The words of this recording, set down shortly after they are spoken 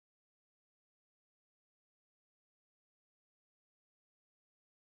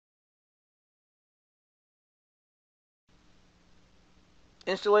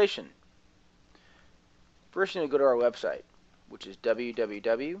Installation. First, you need to go to our website, which is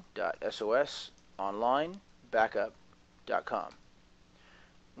www.sosonlinebackup.com.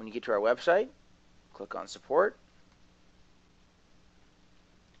 When you get to our website, click on Support,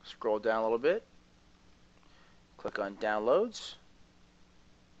 scroll down a little bit, click on Downloads,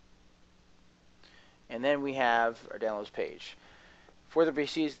 and then we have our Downloads page. For the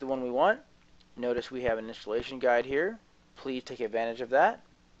PC is the one we want. Notice we have an installation guide here. Please take advantage of that.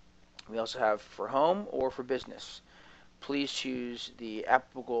 We also have for home or for business. Please choose the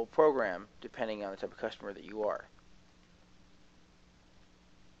applicable program depending on the type of customer that you are.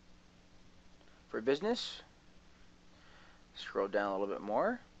 For business, scroll down a little bit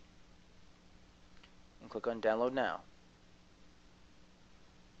more and click on Download Now.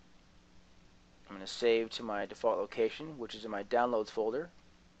 I'm going to save to my default location, which is in my Downloads folder.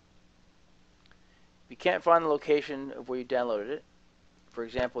 If you can't find the location of where you downloaded it, for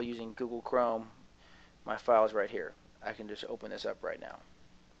example using Google Chrome, my file is right here. I can just open this up right now.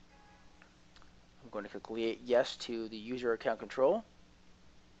 I'm going to click Yes to the user account control,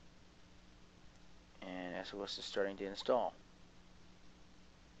 and SOS is starting to install.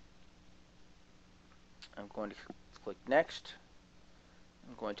 I'm going to click Next.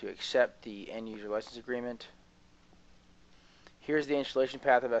 I'm going to accept the end user license agreement. Here's the installation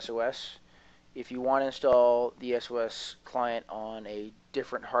path of SOS. If you want to install the SOS client on a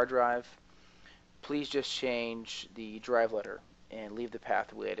different hard drive, please just change the drive letter and leave the path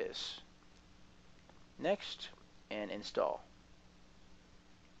the way it is. Next, and install.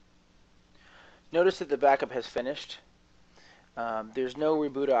 Notice that the backup has finished. There's no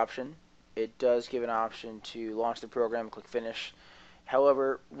reboot option. It does give an option to launch the program and click Finish.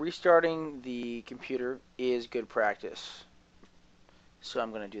 However, restarting the computer is good practice. So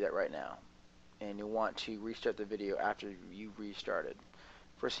I'm going to do that right now. And you'll want to restart the video after you've restarted.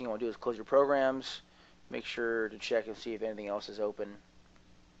 First thing you want to do is close your programs. Make sure to check and see if anything else is open.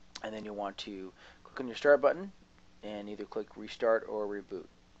 And then you'll want to click on your Start button and either click Restart or Reboot,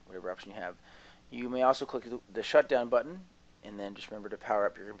 whatever option you have. You may also click the Shutdown button, and then just remember to power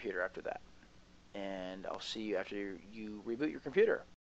up your computer after that. And I'll see you after you reboot your computer.